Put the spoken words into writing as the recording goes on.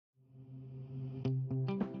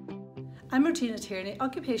I'm Martina Tierney,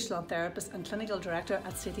 Occupational Therapist and Clinical Director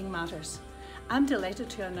at Seating Matters. I'm delighted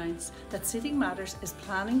to announce that Seating Matters is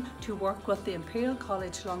planning to work with the Imperial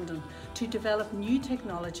College London to develop new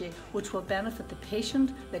technology which will benefit the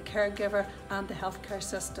patient, the caregiver and the healthcare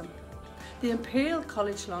system. The Imperial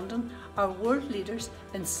College London are world leaders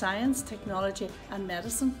in science, technology and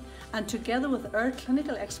medicine, and together with our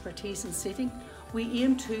clinical expertise in seating, we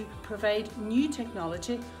aim to provide new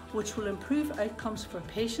technology which will improve outcomes for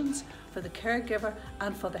patients, for the caregiver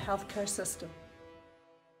and for the healthcare system.